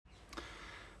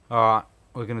Alright,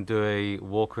 we're going to do a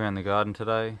walk around the garden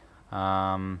today.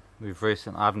 I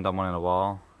haven't done one in a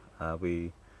while.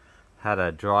 We had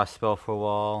a dry spell for a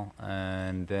while,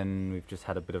 and then we've just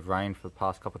had a bit of rain for the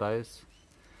past couple of days.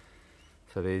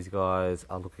 So these guys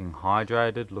are looking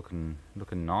hydrated, looking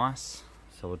nice.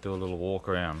 So we'll do a little walk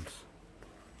around.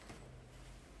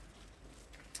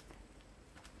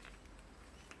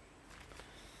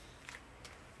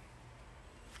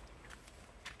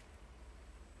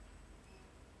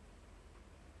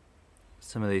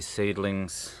 Some of these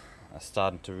seedlings are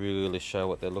starting to really show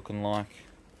what they're looking like.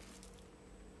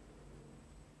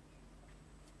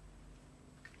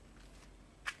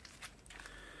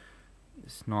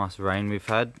 This nice rain we've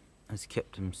had has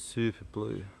kept them super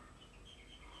blue,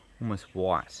 almost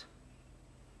white.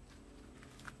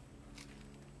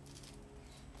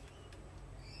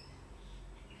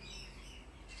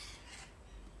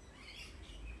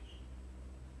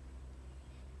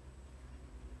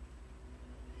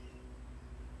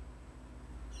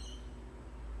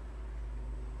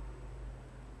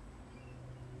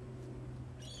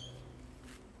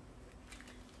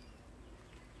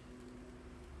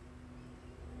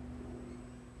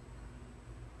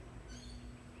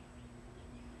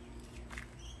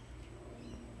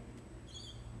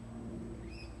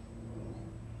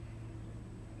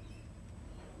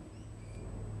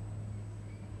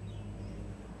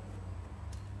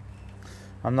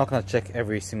 I'm not going to check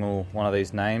every single one of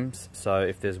these names, so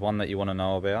if there's one that you want to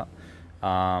know about,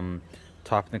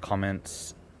 type in the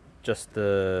comments just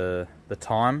the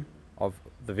time of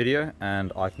the video,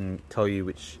 and I can tell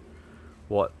you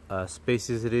what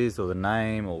species it is, or the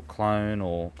name, or clone,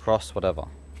 or cross, whatever.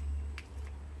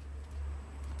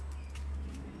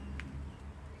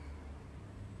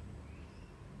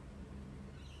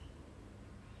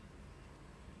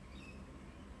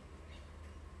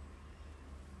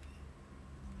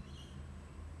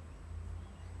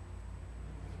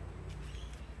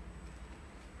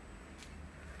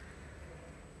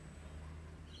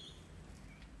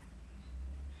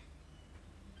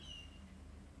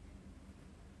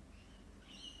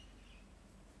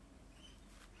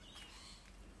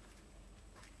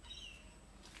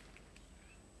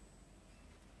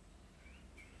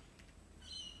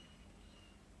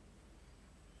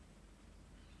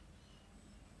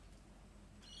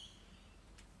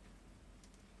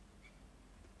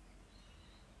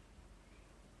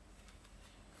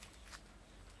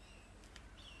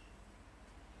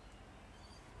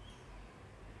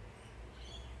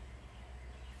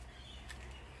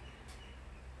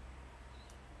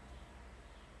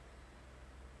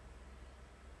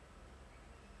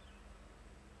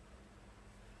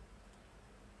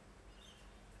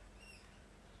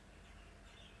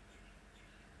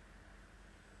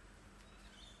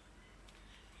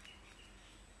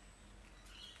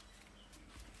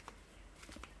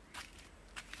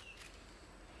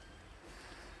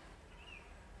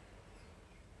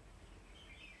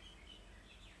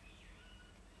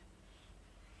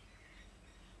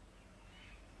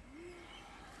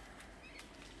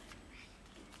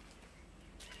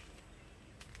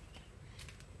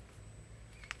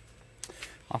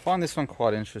 I find this one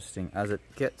quite interesting, as it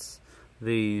gets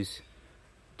these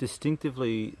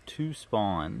distinctively two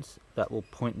spines that will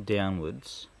point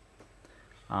downwards,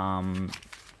 and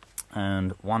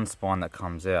one spine that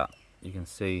comes out. You can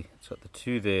see it's got the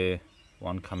two there,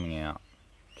 one coming out,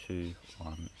 two,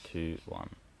 one, two,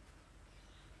 one.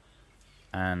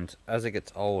 And as it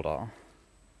gets older,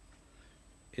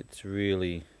 it's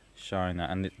really showing that.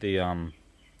 And the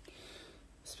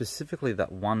specifically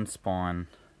that one spine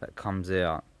that comes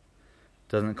out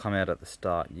doesn't come out at the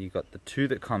start. You got the two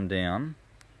that come down,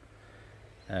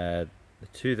 the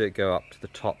two that go up to the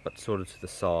top but sort of to the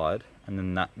side, and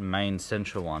then that main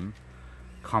central one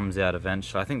comes out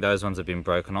eventually. I think those ones have been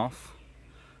broken off,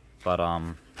 but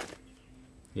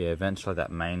yeah, eventually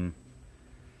that main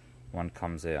one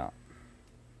comes out.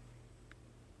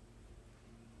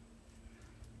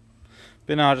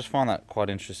 But no, I just find that quite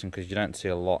interesting, because you don't see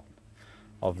a lot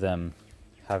of them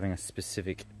having a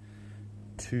specific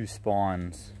two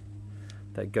spines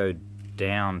that go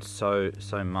down so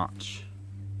much.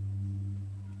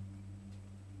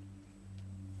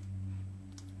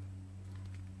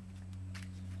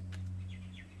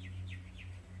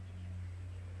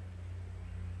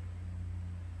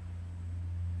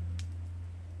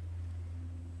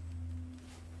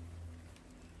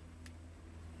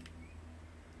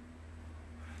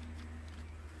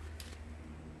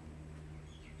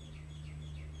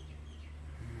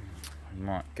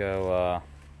 Might go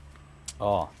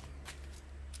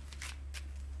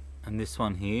and this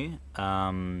one here,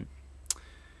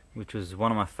 which was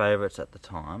one of my favorites at the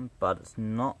time, but it's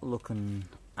not looking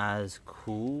as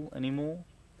cool anymore.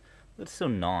 It's still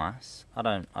nice. I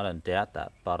don't doubt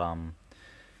that, but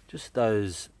just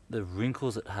the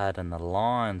wrinkles it had and the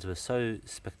lines were so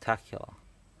spectacular.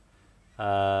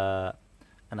 And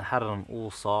it had it on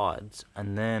all sides,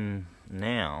 and then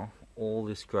now all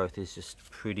this growth is just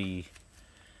pretty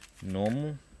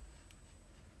normal.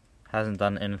 Hasn't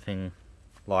done anything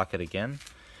like it again,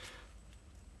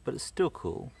 but it's still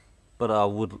cool. But I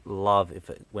would love if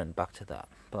it went back to that,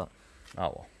 but oh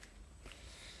well.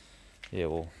 Yeah,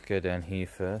 we'll go down here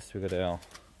first. We've got our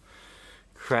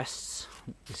crests.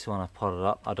 This one I potted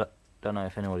up. I don't know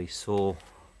if anybody saw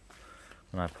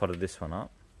when I potted this one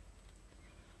up,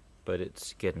 but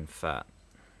it's getting fat.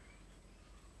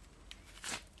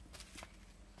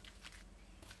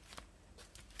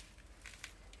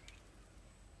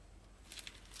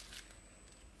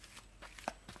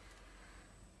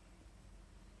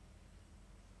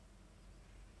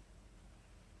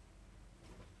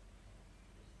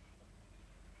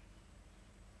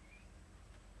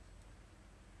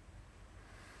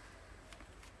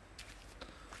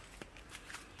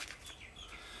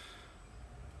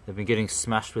 They've been getting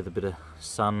smashed with a bit of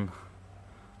sun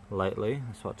lately,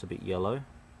 that's why it's a bit yellow.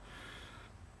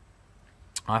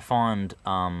 I find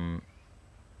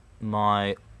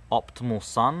my optimal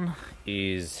sun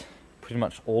is pretty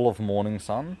much all of morning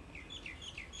sun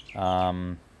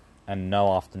and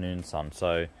no afternoon sun.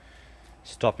 So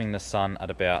stopping the sun at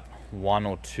about 1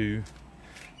 or 2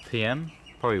 p.m.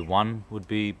 Probably 1 would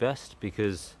be best,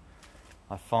 because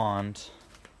I find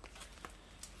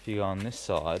if you go on this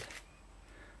side,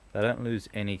 they don't lose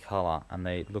any colour and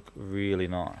they look really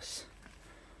nice.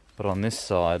 But on this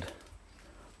side,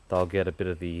 they'll get a bit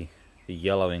of the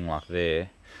yellowing like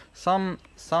there. Some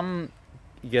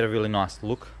you get a really nice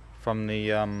look from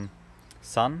the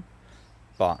sun,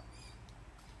 but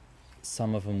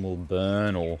some of them will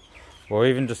burn or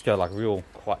even just go like real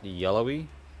quite yellowy.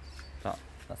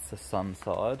 That's the sun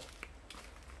side,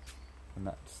 and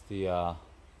that's the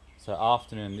so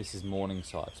afternoon. This is morning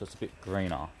side, so it's a bit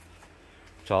greener.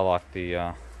 Which I like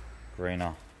the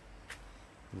greener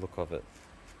look of it.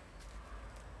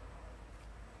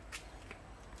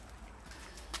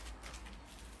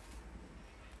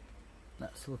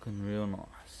 That's looking real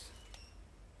nice.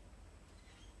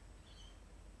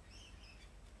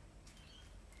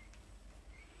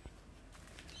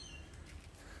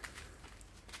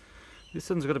 This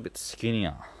one's got a bit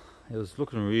skinnier. It was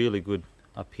looking really good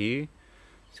up here.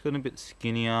 It's gotten a bit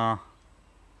skinnier.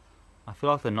 I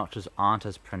feel like the notches aren't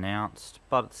as pronounced,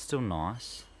 but it's still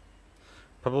nice.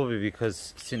 Probably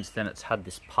because since then it's had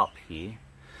this pup here,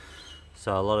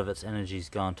 so a lot of its energy's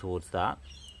gone towards that,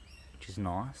 which is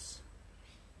nice.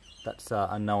 That's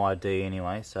a no ID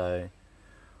anyway, so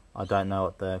I don't know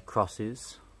what the cross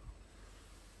is.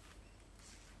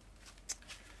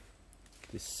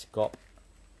 This Scop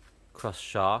cross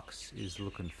sharks is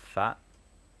looking fat.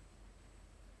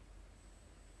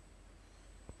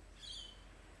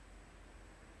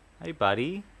 Hey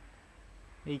buddy,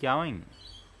 where you going?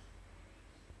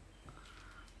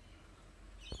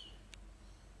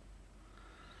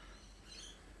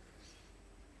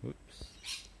 Oops.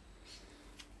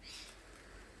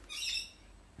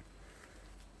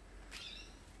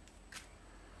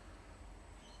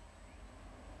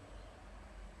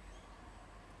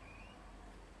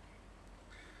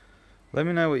 Let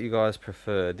me know what you guys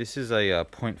prefer. This is a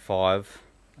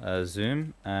 0.5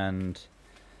 zoom, and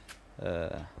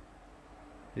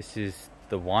this is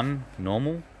the 1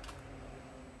 normal,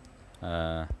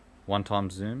 1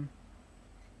 times zoom.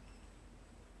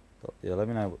 But yeah, let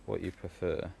me know what you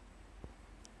prefer.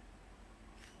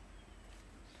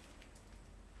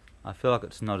 I feel like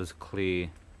it's not as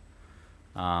clear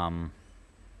on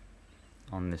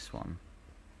this one.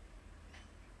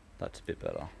 That's a bit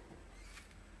better.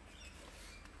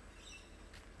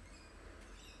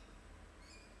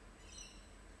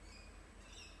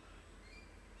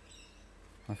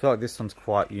 I feel like this one's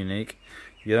quite unique.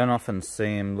 You don't often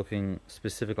see them looking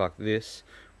specific like this,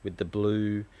 with the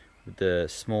blue, with the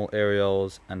small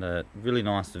areoles and a really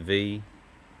nice V,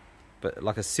 but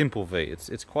like a simple V.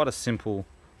 It's quite a simple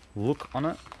look on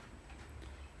it,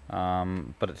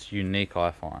 but it's unique,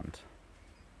 I find.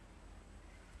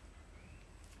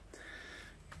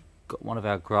 Got one of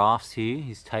our grafts here,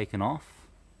 he's taken off,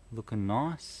 looking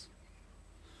nice.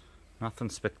 Nothing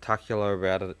spectacular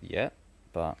about it yet,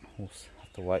 but we'll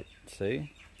have to wait and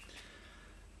see.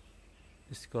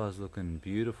 This guy's looking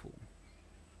beautiful.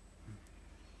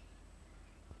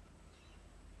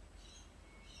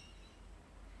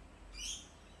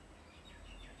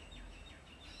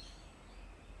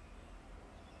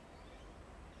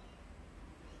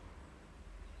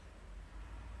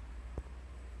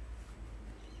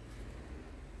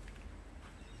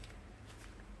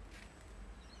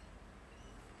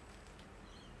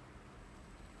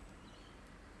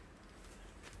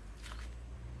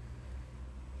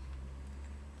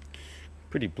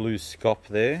 Pretty blue scop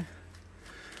there.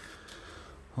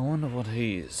 I wonder what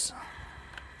he is.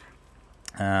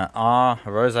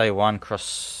 Rose 1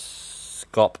 cross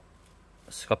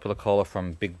scopular collar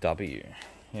from Big W.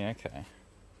 Yeah, okay.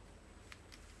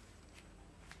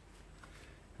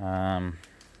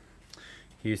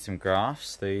 Here's some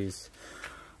graphs. These,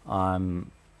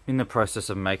 I'm in the process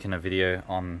of making a video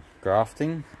on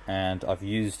grafting, and I've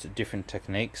used different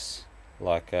techniques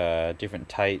like different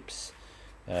tapes,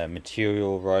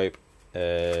 material rope,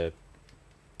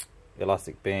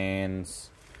 elastic bands,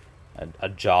 a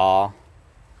jar,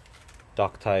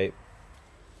 duct tape,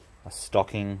 a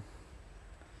stocking,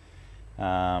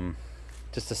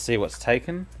 just to see what's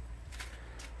taken.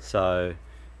 So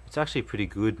it's actually pretty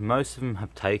good. Most of them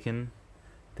have taken.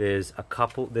 There's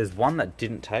one that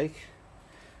didn't take,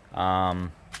 a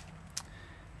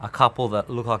couple that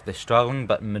look like they're struggling,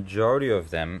 but majority of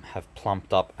them have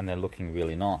plumped up and they're looking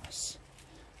really nice.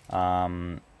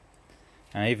 And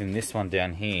even this one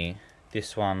down here,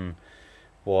 this one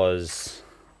was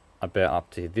about up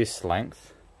to this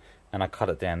length, and I cut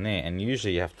it down there. And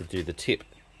usually you have to do the tip.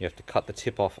 You have to cut the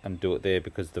tip off and do it there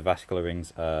because the vascular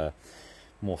rings are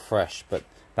more fresh. But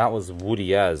that was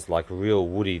woody as, like real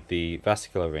woody, the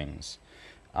vascular rings.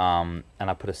 And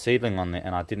I put a seedling on there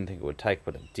and I didn't think it would take,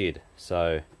 but it did.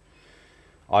 So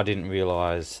I didn't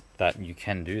realize that you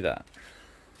can do that.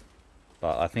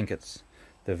 But I think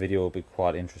the video will be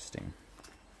quite interesting.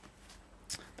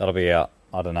 That'll be out,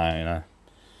 I don't know, in a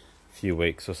few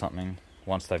weeks or something,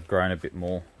 once they've grown a bit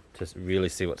more, to really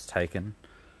see what's taken.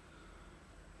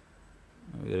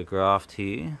 We've got a graft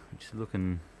here, which is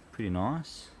looking pretty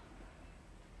nice.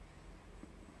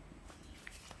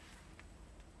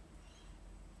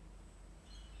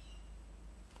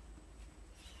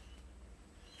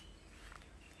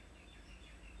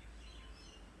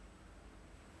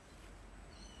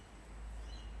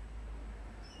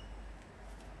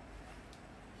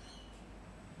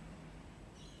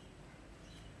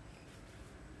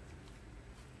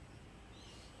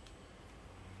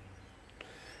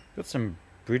 Got some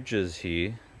bridges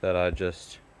here that are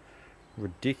just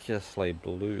ridiculously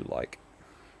blue, like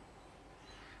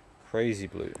crazy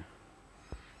blue.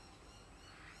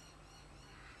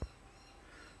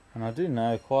 And I do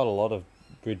know quite a lot of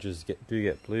bridges do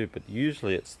get blue, but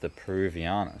usually it's the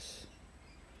Peruvianus.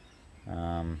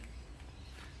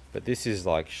 But this is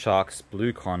like shark's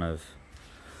blue kind of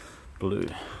blue,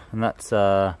 and that's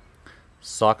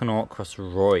Psychonaut cross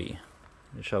Roy,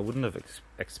 which I wouldn't have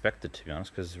expected, to be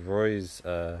honest, because Roy's,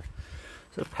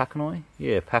 is it Pacanoy?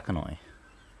 Yeah, Pacanoy.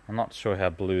 I'm not sure how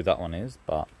blue that one is,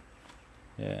 but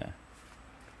yeah.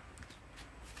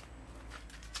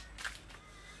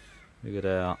 We got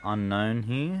our unknown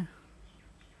here.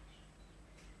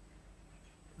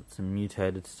 Got some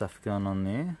mutated stuff going on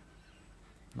there.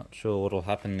 Not sure what'll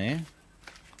happen there.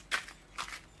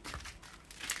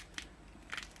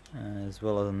 As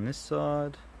well as on this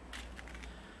side.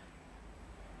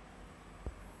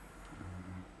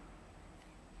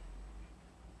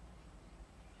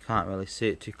 Can't really see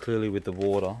it too clearly with the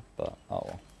water, but oh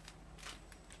well.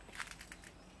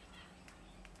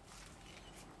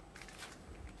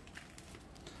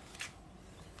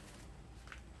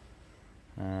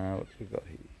 What we got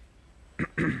here?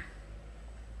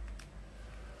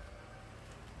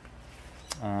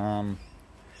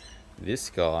 This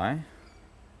guy,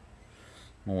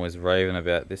 I'm always raving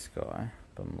about this guy,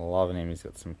 but I'm loving him. He's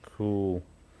got some cool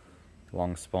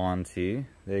long spines here.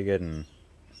 They're getting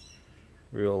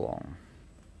real long.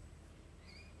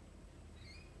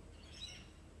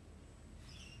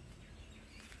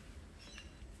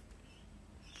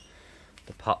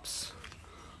 The pups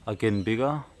are getting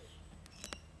bigger.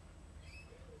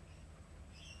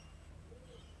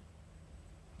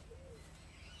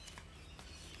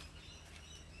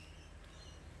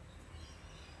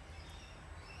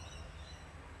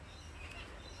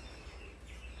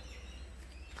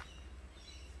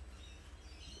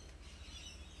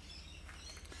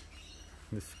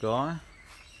 This guy.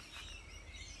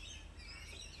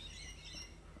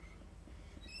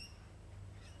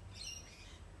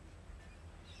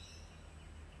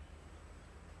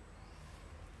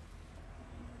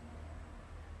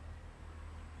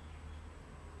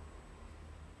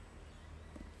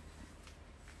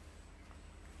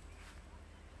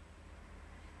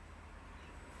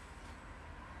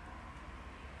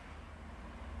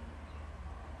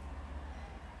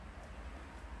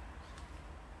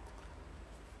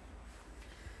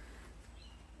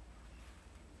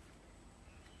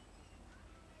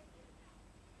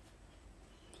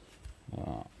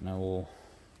 Now we'll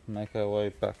make our way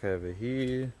back over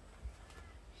here.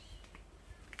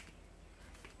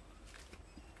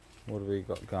 What do we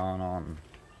got going on?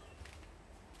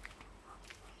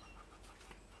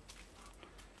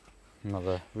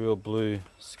 Another real blue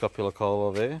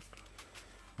scopulocola there.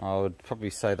 I would probably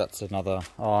say that's another,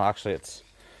 oh actually it's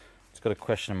got a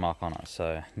question mark on it,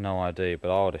 so no ID, but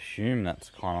I would assume that's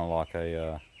kind of like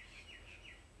a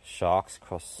shark's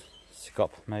cross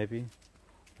scop maybe,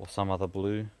 or some other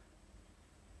blue.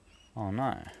 Oh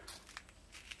no,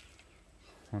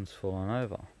 one's fallen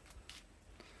over.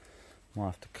 Might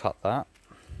have to cut that.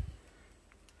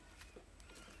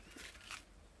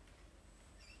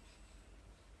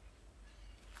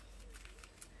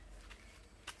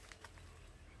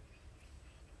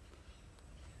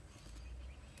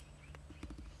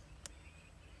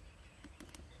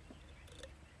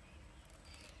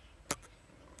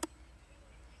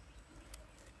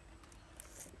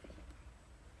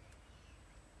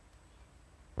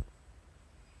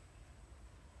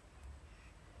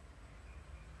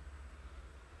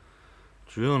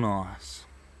 It's real nice.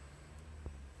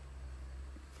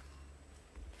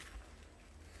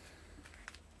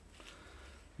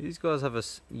 These guys have a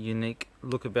unique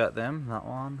look about them, that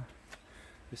one.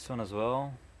 This one as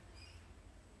well.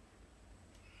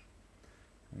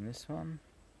 And this one.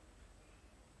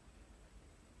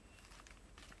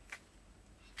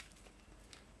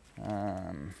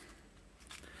 And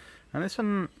this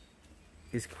one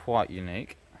is quite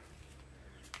unique.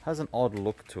 Has an odd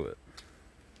look to it.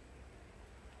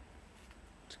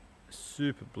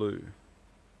 Super blue,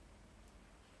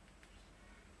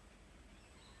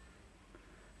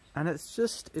 and it's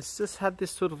just had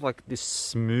this sort of like this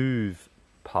smooth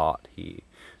part here,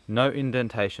 no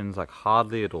indentations, like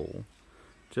hardly at all,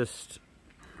 just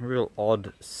real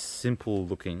odd, simple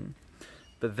looking.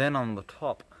 But then on the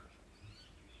top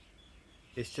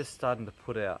it's just starting to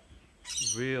put out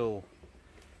real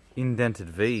indented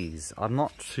V's. I'm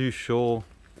not too sure,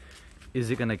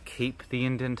 is it going to keep the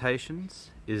indentations?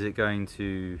 Is it going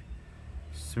to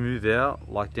smooth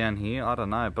out like down here? I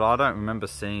don't know, but I don't remember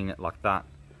seeing it like that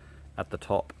at the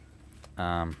top.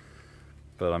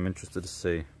 But I'm interested to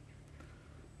see.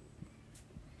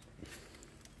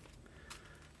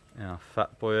 Our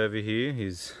fat boy over here,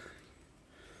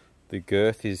 the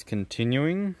girth is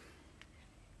continuing.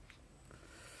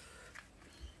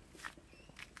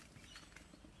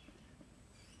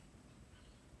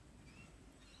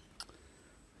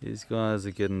 These guys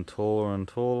are getting taller and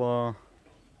taller.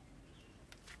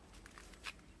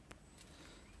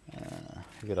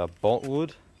 We got our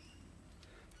boltwood.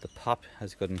 The pup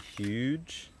has gotten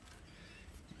huge.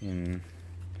 And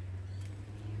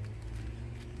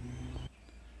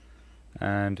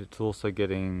it's also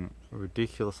getting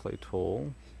ridiculously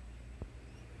tall.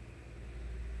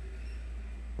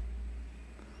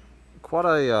 Quite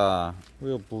a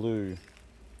real blue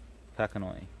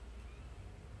Pakanoi.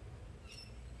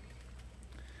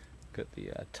 Got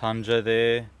the tundra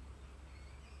there,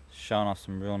 showing off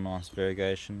some real nice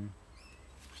variegation.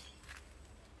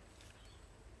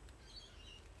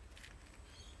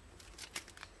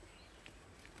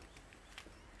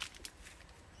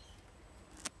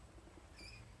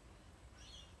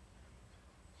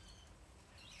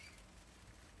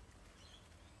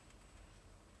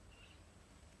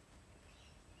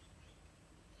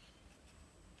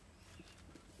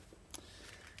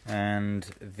 And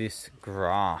this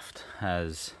graft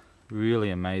has really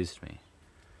amazed me.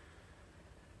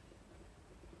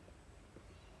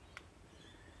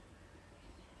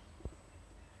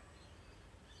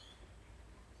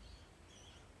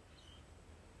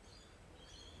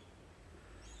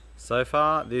 So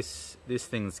far, this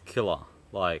thing's killer.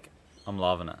 Like, I'm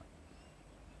loving it.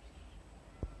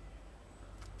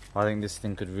 I think this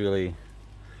thing could really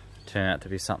turn out to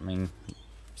be something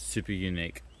super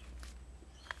unique.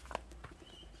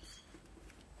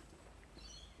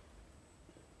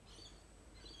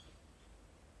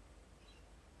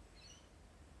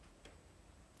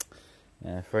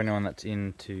 Now, for anyone that's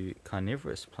into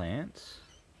carnivorous plants,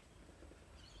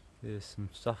 there's some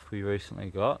stuff we recently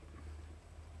got.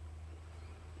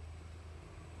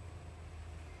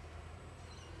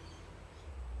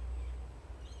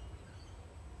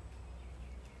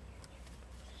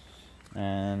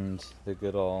 And the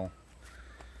good old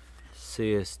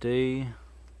CSD,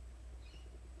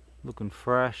 looking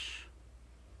fresh.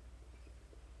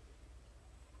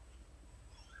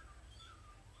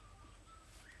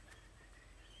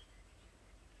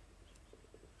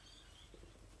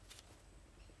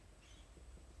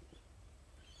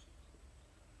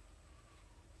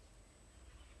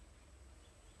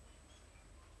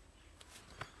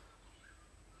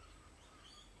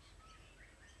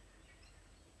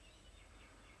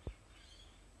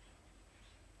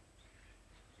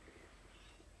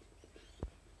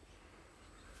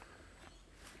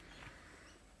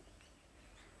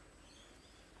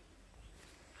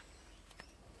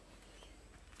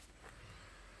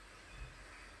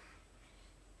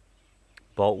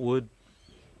 boltwood.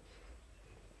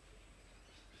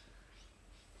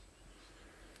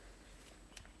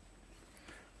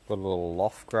 Got a little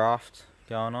loft graft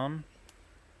going on.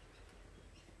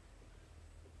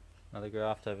 Another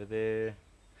graft over there.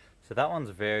 So that one's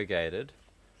variegated.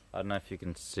 I don't know if you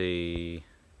can see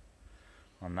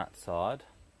on that side,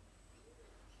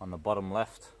 on the bottom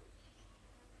left.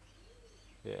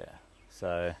 Yeah,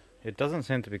 so it doesn't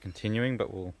seem to be continuing,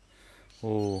 but we'll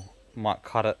might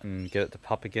cut it and get it to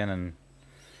pup again, and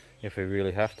if we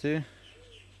really have to.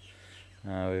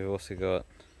 We've also got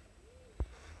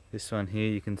this one here.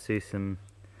 You can see some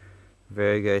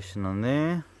variegation on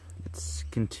there. It's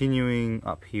continuing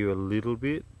up here a little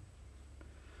bit.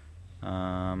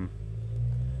 A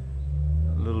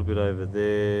little bit over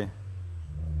there.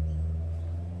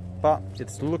 But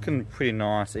it's looking pretty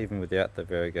nice even without the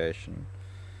variegation.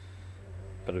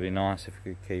 But it'd be nice if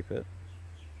we could keep it.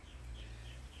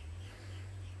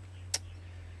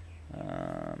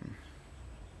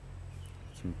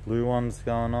 Some blue ones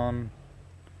going on.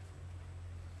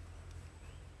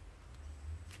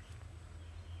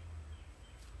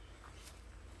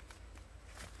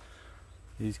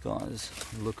 These guys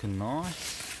looking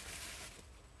nice.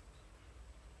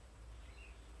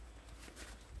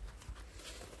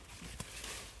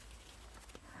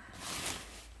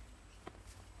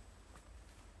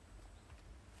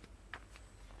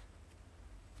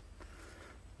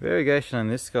 Variegation on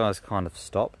this guy's kind of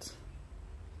stopped,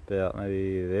 about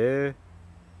maybe there.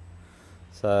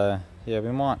 So yeah,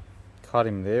 we might cut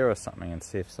him there or something and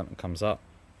see if something comes up.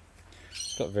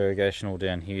 It's got variegation all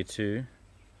down here too.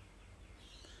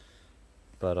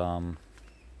 But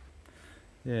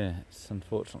yeah, it's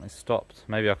unfortunately stopped.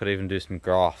 Maybe I could even do some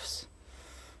grafts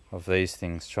of these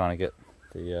things, trying to get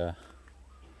the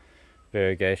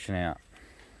variegation out,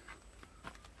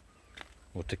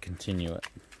 or to continue it.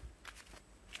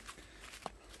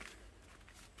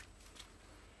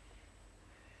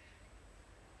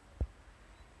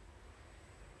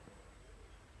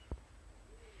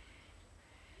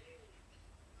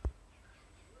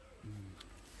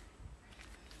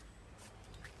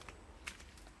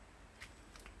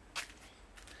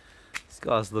 This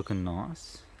guy's looking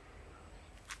nice.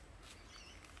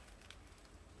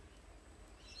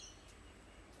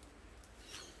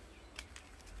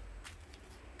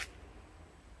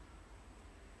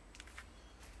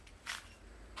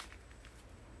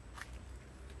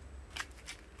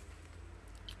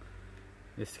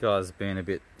 This guy's been a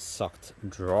bit sucked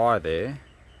dry there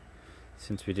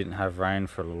since we didn't have rain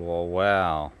for a little while.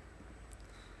 Wow,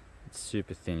 it's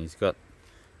super thin. He's got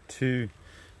two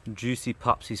juicy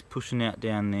pups he's pushing out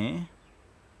down there.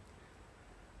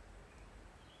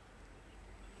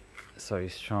 So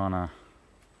he's trying to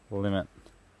limit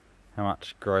how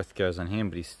much growth goes on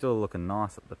him, but he's still looking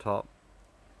nice at the top.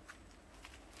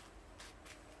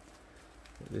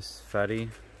 This fatty.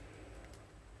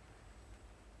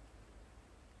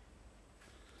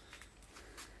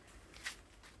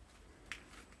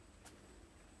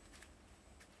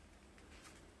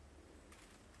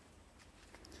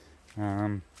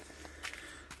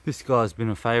 This guy's been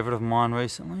a favourite of mine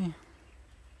recently.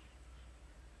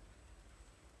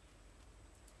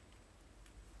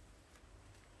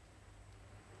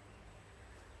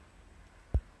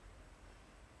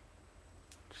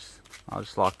 I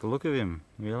just like the look of him,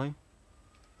 really.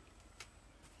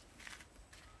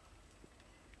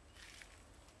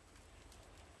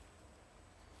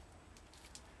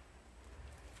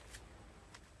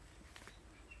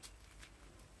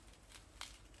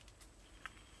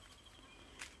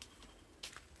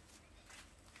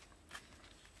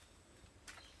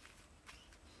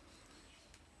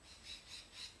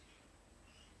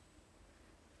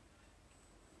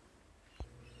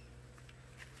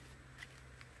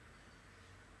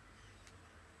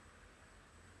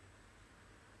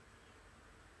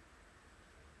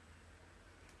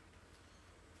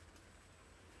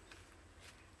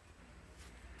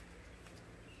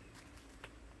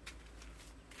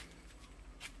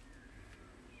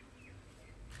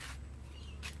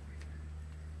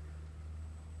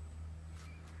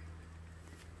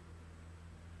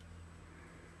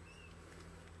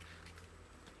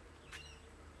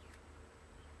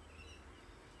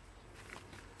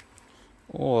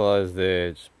 All those there,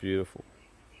 it's beautiful.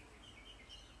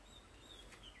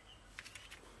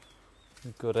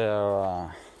 We've got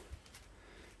our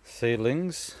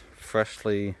seedlings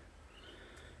freshly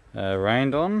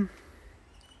rained on,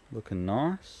 looking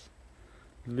nice.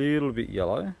 A little bit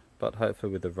yellow, but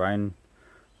hopefully with the rain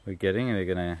we're getting, they're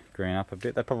going to green up a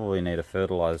bit. They probably need to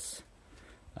fertilise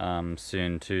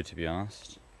soon too, to be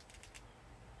honest.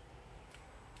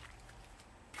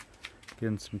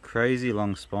 Getting some crazy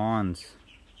long spines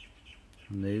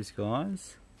from these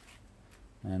guys.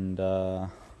 And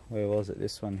where was it?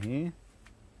 This one here.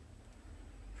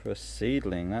 For a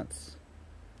seedling, that's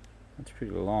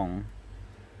pretty long.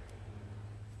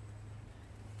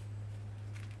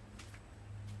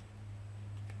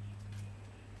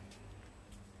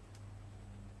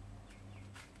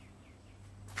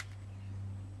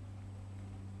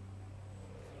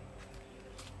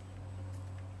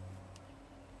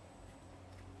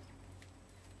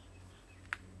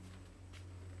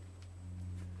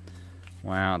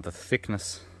 Wow, the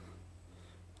thickness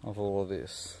of all of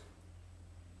this.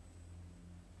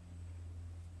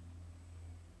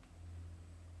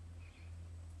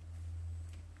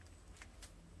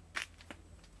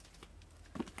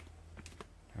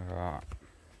 Alright.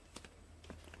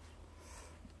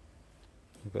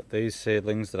 We've got these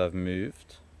seedlings that I've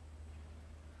moved.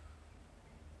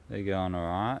 They're going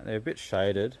alright. They're a bit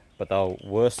shaded, but they're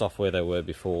worse off where they were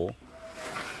before.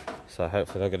 So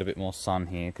hopefully they'll get a bit more sun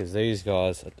here, because these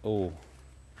guys are, oh.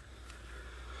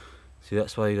 See,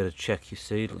 that's why you got to check your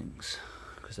seedlings,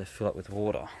 because they fill up with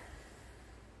water.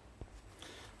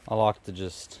 I like to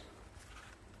just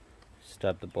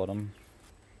stab the bottom.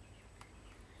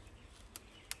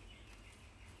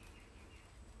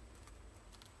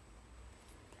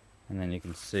 And then you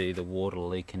can see the water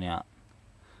leaking out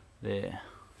there.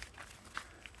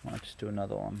 Might just do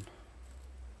another one.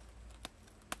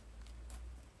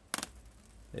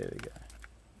 There we go.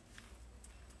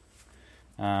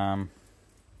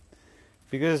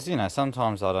 Because, you know,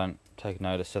 sometimes I don't take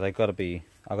notice, so I've got to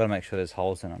make sure there's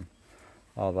holes in them,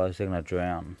 otherwise they're going to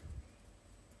drown.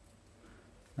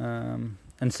 And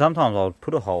sometimes I'll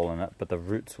put a hole in it, but the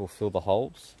roots will fill the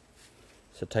holes,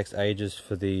 so it takes ages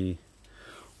for the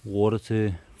water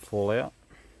to fall out.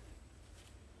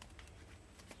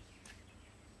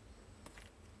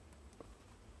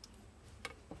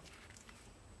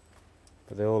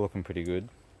 But they're all looking pretty good.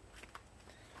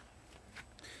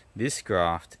 This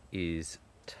graft is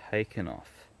taken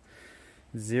off.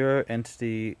 Zero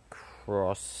entity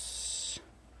cross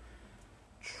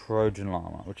Trojan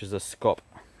llama, which is a scop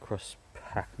cross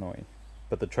pachnoid.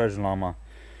 But the Trojan llama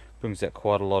brings out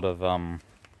quite a lot of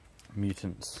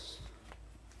mutants.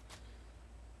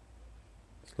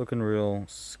 It's looking real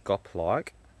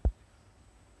scop-like.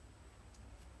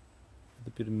 With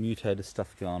a bit of mutated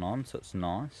stuff going on, so it's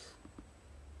nice.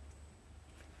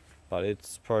 But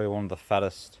it's probably one of the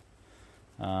fattest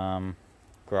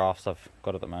grafts I've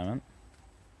got at the moment.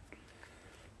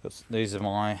 These are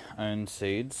my own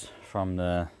seeds from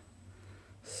the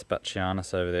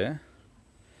Spacianus over there,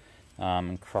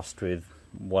 crossed with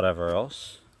whatever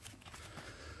else.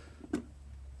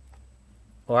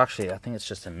 Well, actually, I think it's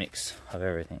just a mix of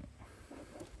everything.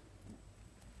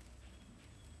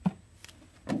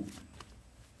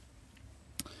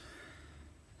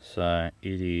 So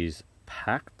it is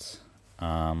packed.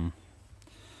 So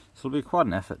it'll be quite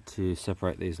an effort to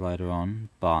separate these later on,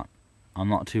 but I'm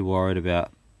not too worried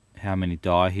about how many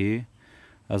die here,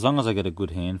 as long as I get a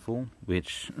good handful,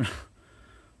 which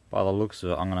by the looks of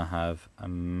it I'm going to have a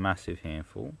massive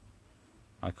handful.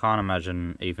 I can't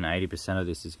imagine even 80% of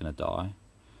this is going to die.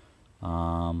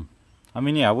 I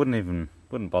mean, yeah, wouldn't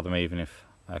bother me even if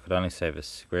I could only save a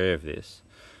square of this,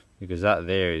 because that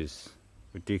there is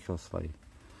ridiculously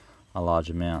a large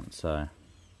amount. So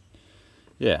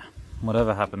yeah,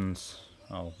 whatever happens,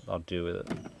 I'll deal with it.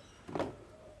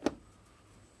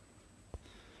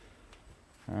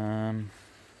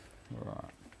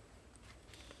 Right.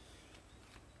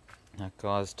 That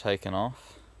guy's taken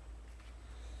off.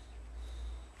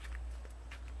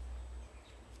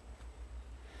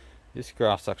 This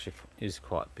grass actually is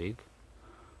quite big.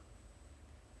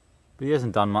 But he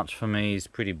hasn't done much for me. He's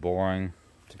pretty boring,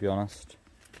 to be honest.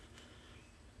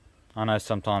 I know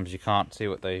sometimes you can't see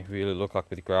what they really look like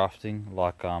with grafting,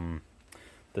 like the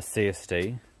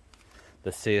CSD.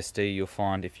 The CSD, you'll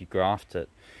find if you graft it,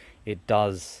 it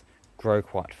does grow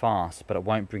quite fast, but it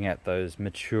won't bring out those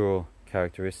mature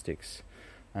characteristics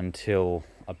until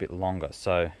a bit longer.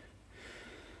 So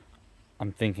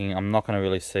I'm thinking I'm not going to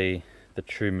really see the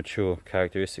true mature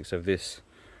characteristics of this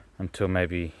until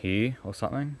maybe here or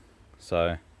something.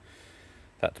 So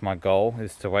that's my goal,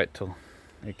 is to wait till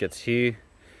it gets here,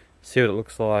 see what it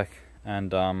looks like, and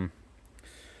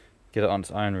get it on its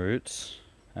own roots,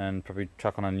 and probably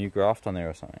chuck on a new graft on there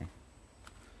or something.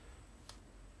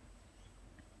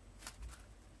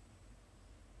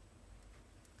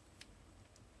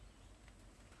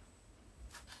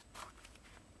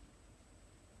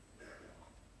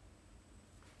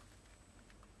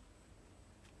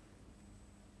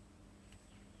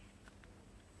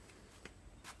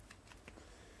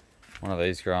 One of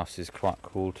these grafts is quite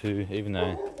cool too, even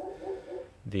though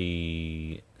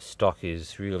the stock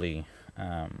is really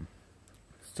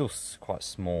still quite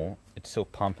small. It's still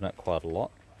pumping it quite a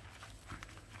lot.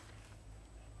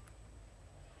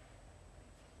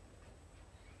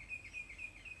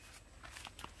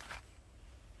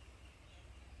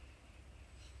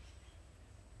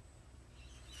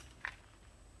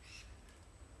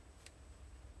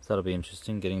 So that'll be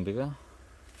interesting, getting bigger.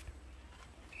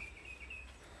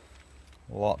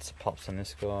 Lots of pups on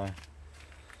this guy.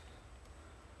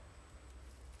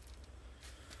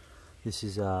 This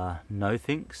is No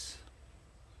Thinks.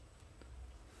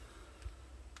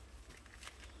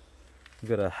 We've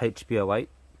got a HBO8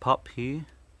 pup here,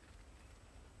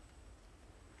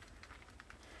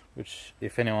 which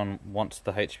if anyone wants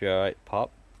the HBO8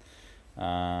 pup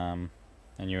and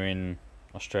you're in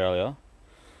Australia,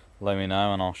 let me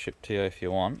know and I'll ship to you if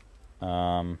you want.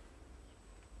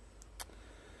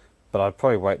 But I'd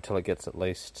probably wait till it gets at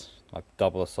least like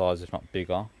double the size, if not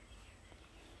bigger,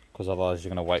 because otherwise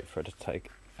you're going to wait for it to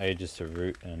take ages to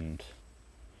root and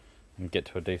get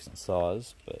to a decent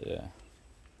size. But yeah,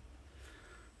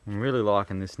 I'm really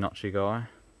liking this notchy guy.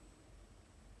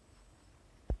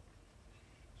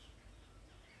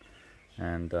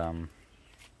 And the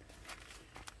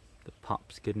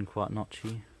pup's getting quite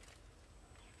notchy.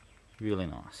 Really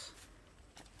nice.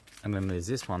 And then there's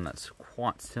this one that's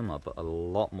quite similar but a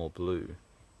lot more blue.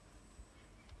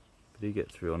 But he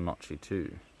gets real notchy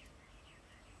too.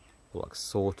 Like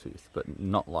sawtooth, but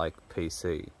not like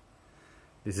PC.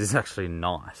 This is actually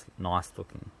nice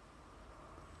looking.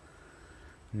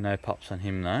 No pups on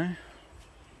him though.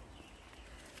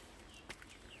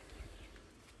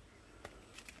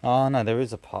 Oh no, there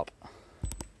is a pup,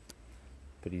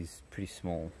 but he's pretty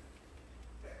small.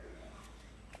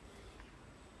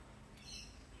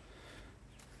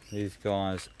 These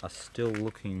guys are still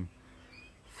looking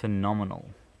phenomenal.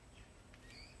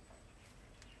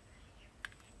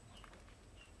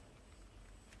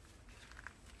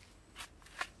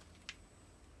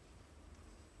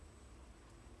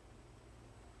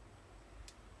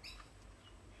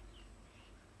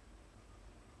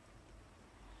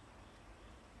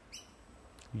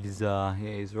 He's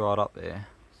right up there.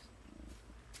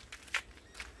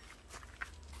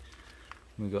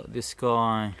 We got this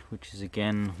guy, which is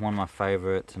again one of my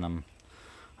favourites, and I'm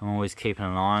always keeping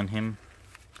an eye on him.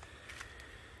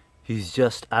 He's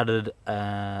just added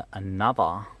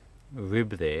another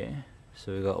rib there,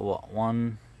 so we got what,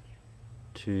 1,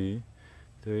 2,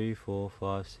 3, 4,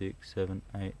 5, 6, 7,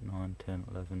 8, 9, 10,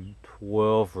 11,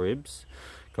 12 ribs,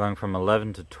 going from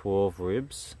 11 to 12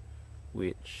 ribs,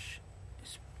 which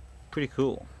is pretty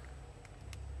cool.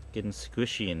 Getting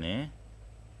squishy in there.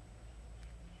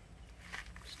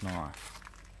 It's nice.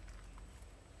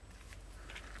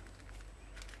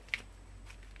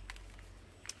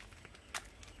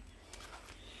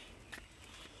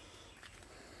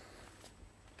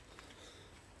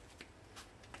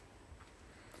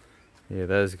 Yeah,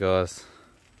 those guys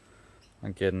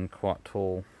are getting quite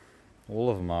tall. All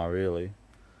of them are really.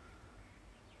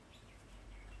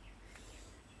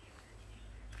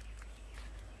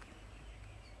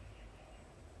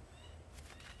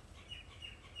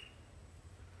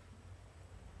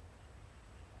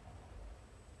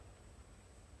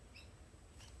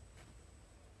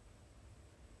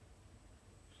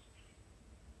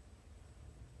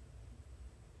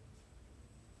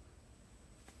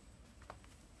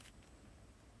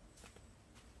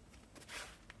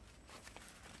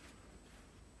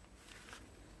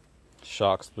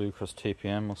 Shark's Blue Cross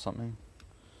TPM or something.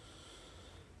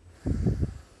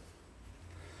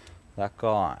 That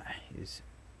guy is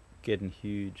getting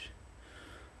huge.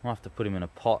 I'll have to put him in a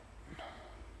pot.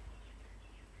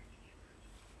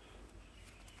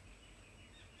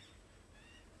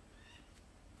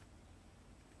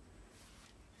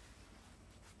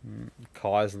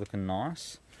 Kai's looking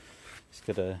nice. He's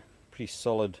got a pretty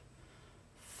solid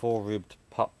 4-ribbed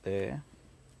pup there.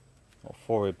 Or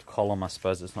 4-ribbed column, I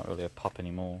suppose. It's not really a pup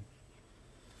anymore.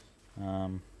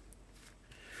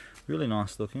 Really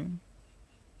nice looking.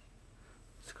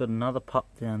 It's got another pup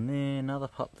down there, another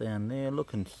pup down there,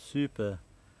 looking super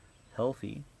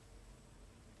healthy.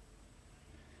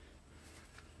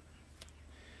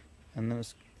 And then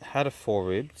it's had a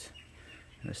 4-ribbed,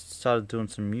 and it started doing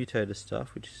some mutator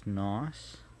stuff, which is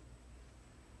nice.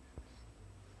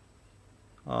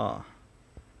 Ah.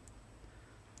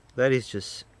 That is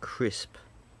just crisp.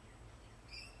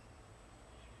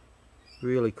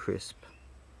 Really crisp.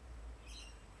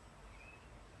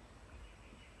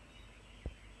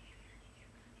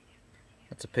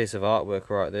 That's a piece of artwork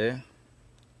right there.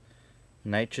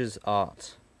 Nature's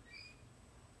art.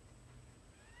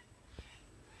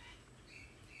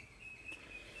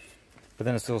 But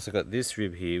then it's also got this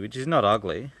rib here, which is not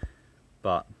ugly,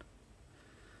 but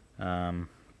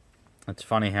it's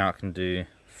funny how it can do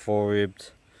 4-ribbed,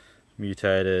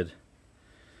 mutated,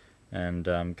 and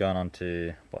going on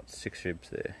to, what, 6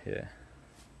 ribs there, yeah.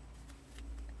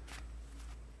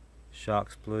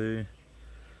 Shark's blue,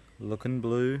 looking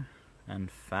blue, and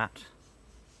fat.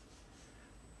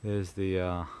 There's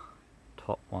the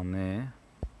top one there.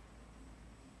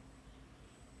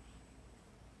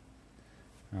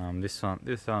 This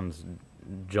one's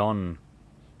John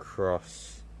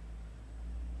Cross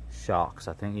Sharks,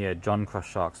 I think. Yeah, John Cross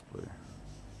Sharks blue.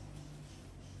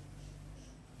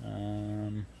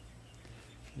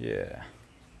 Yeah.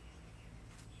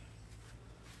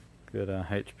 Got a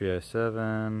HBO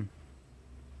 7,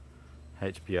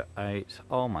 HBO 8.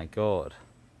 Oh my god.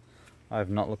 I have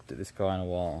not looked at this guy in a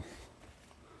while.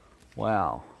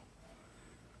 Wow.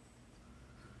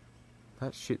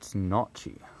 That shit's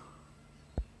notchy.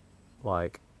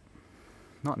 Like,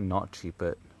 not notchy,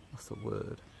 but what's the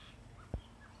word?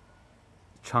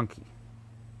 Chunky.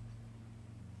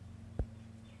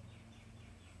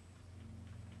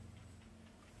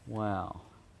 Wow.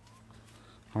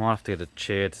 I might have to get a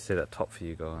chair to see that top for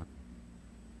you guys.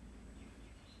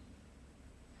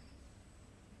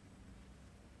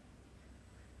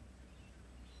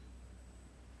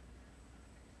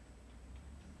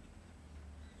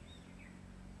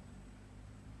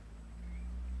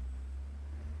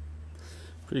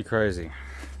 Pretty crazy.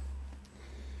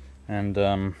 And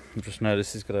I've just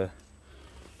noticed he's got a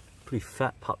pretty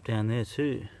fat pup down there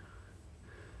too.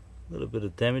 A little bit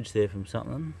of damage there from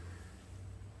something,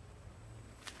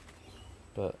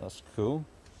 but that's cool.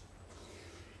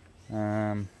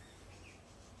 That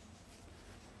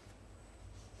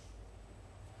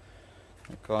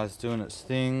guy's doing its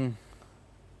thing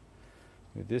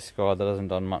with this guy that hasn't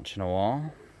done much in a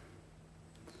while.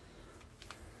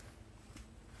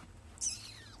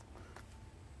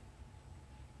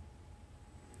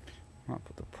 Might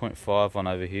put the 0.5 on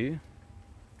over here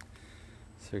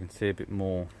so you can see a bit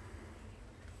more.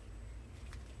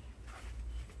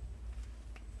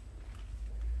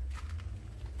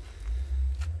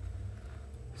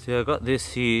 See, I got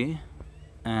this here,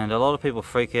 and a lot of people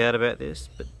freak out about this,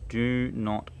 but do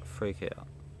not freak out.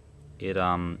 It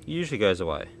usually goes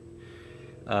away.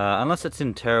 Unless it's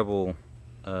in terrible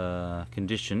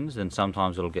conditions, then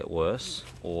sometimes it'll get worse,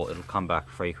 or it'll come back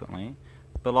frequently.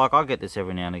 But like, I get this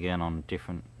every now and again on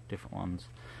different ones,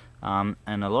 and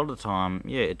a lot of the time,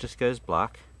 yeah, it just goes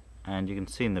black, and you can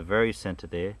see in the very center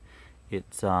there,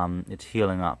 it's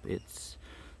healing up, it's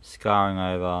scarring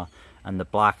over, and the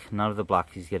black, none of the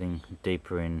black is getting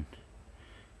deeper in.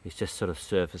 It's just sort of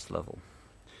surface level,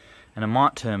 and it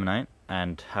might terminate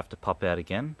and have to pop out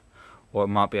again, or it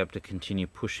might be able to continue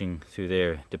pushing through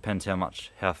there. Depends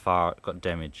how far it got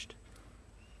damaged.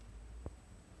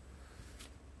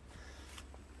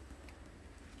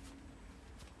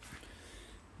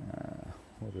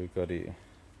 What do we got here?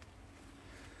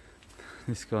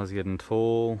 This guy's getting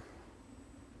tall.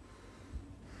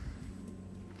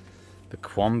 The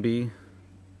Quambi,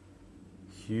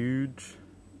 huge.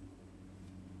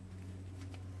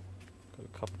 Got a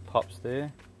couple pups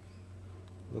there,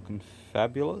 looking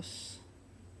fabulous.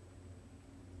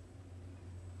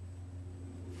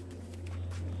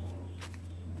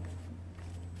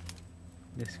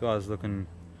 This guy's looking,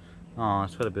 oh,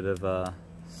 it's got a bit of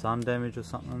sun damage or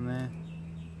something there.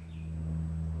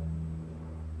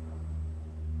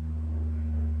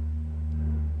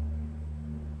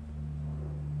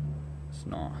 It's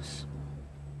nice.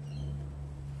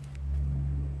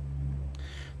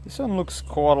 This one looks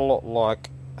quite a lot like,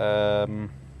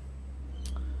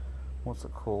 what's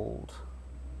it called?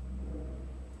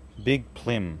 Big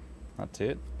Plim, that's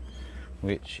it,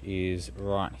 which is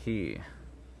right here.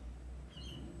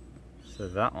 So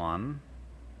that one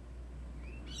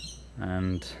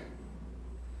and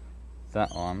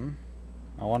that one,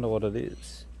 I wonder what it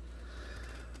is.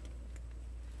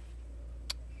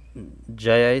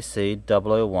 JAC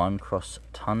 001 cross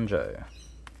Tunjo.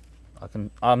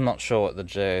 I'm not sure what the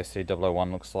JAC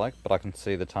 001 looks like, but I can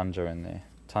see the Tunjo in there.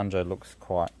 Tunjo looks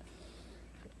quite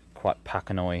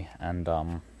Pakanoi and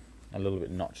a little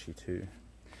bit notchy too.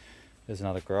 There's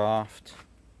another graft.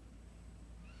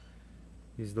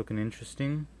 He's looking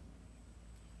interesting.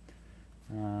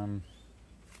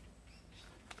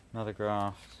 Another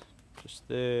graft just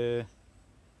there.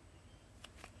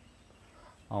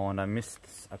 Oh, and I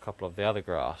missed a couple of the other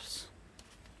grafts.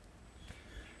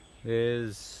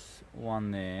 There's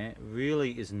one there,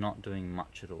 really is not doing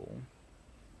much at all.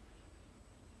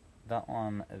 That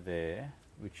one there,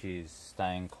 which is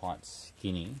staying quite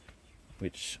skinny,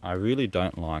 which I really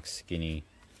don't like skinny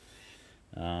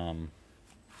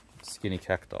skinny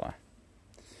cacti.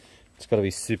 It's got to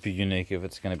be super unique if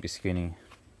it's going to be skinny.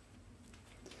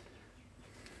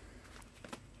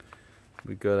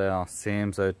 We got our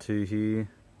Samso 2 here,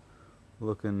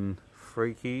 looking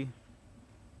freaky.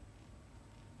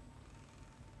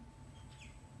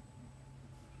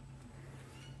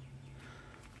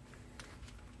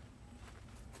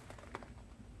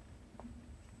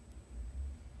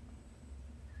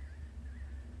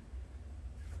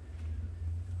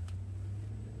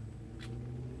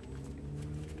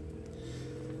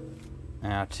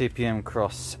 Our TPM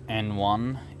Cross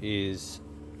N1 is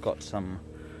got some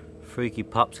freaky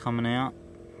pups coming out.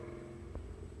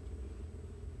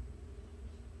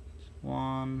 There's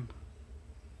one,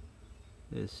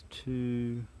 there's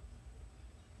two,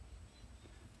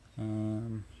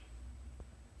 and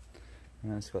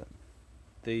it's got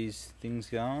these things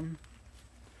going.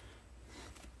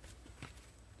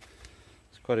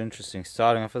 It's quite interesting.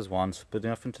 Starting off as one,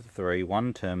 splitting off into three.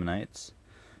 One terminates,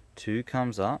 two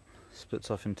comes up,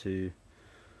 splits off into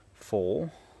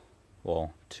four,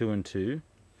 well, two and two,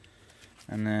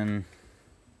 and then,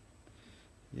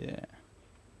 yeah,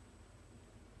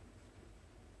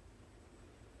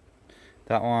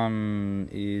 that one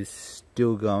is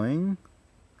still going.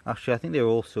 Actually, I think they're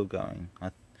all still going.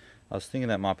 I was thinking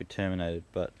that might be terminated,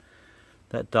 but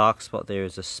that dark spot there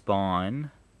is a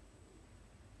spine.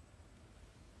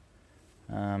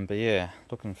 But yeah,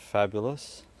 looking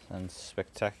fabulous and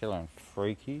spectacular and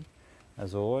freaky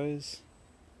as always.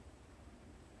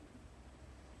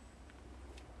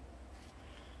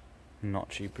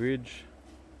 Notchy bridge.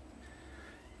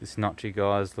 This notchy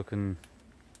guy's looking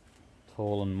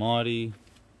tall and mighty.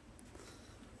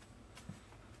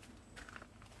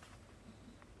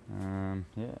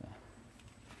 Yeah.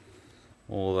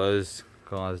 All those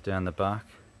guys down the back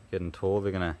getting tall,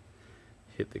 they're gonna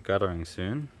hit the guttering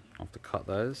soon. I'll have to cut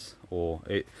those, or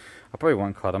I probably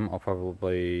won't cut them. I'll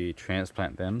probably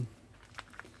transplant them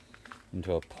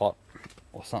into a pot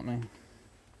or something.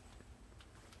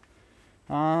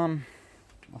 I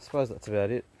suppose that's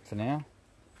about it for now.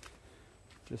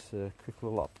 Just a quick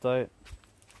little update,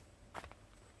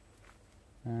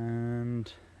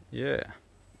 and yeah,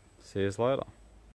 see you later.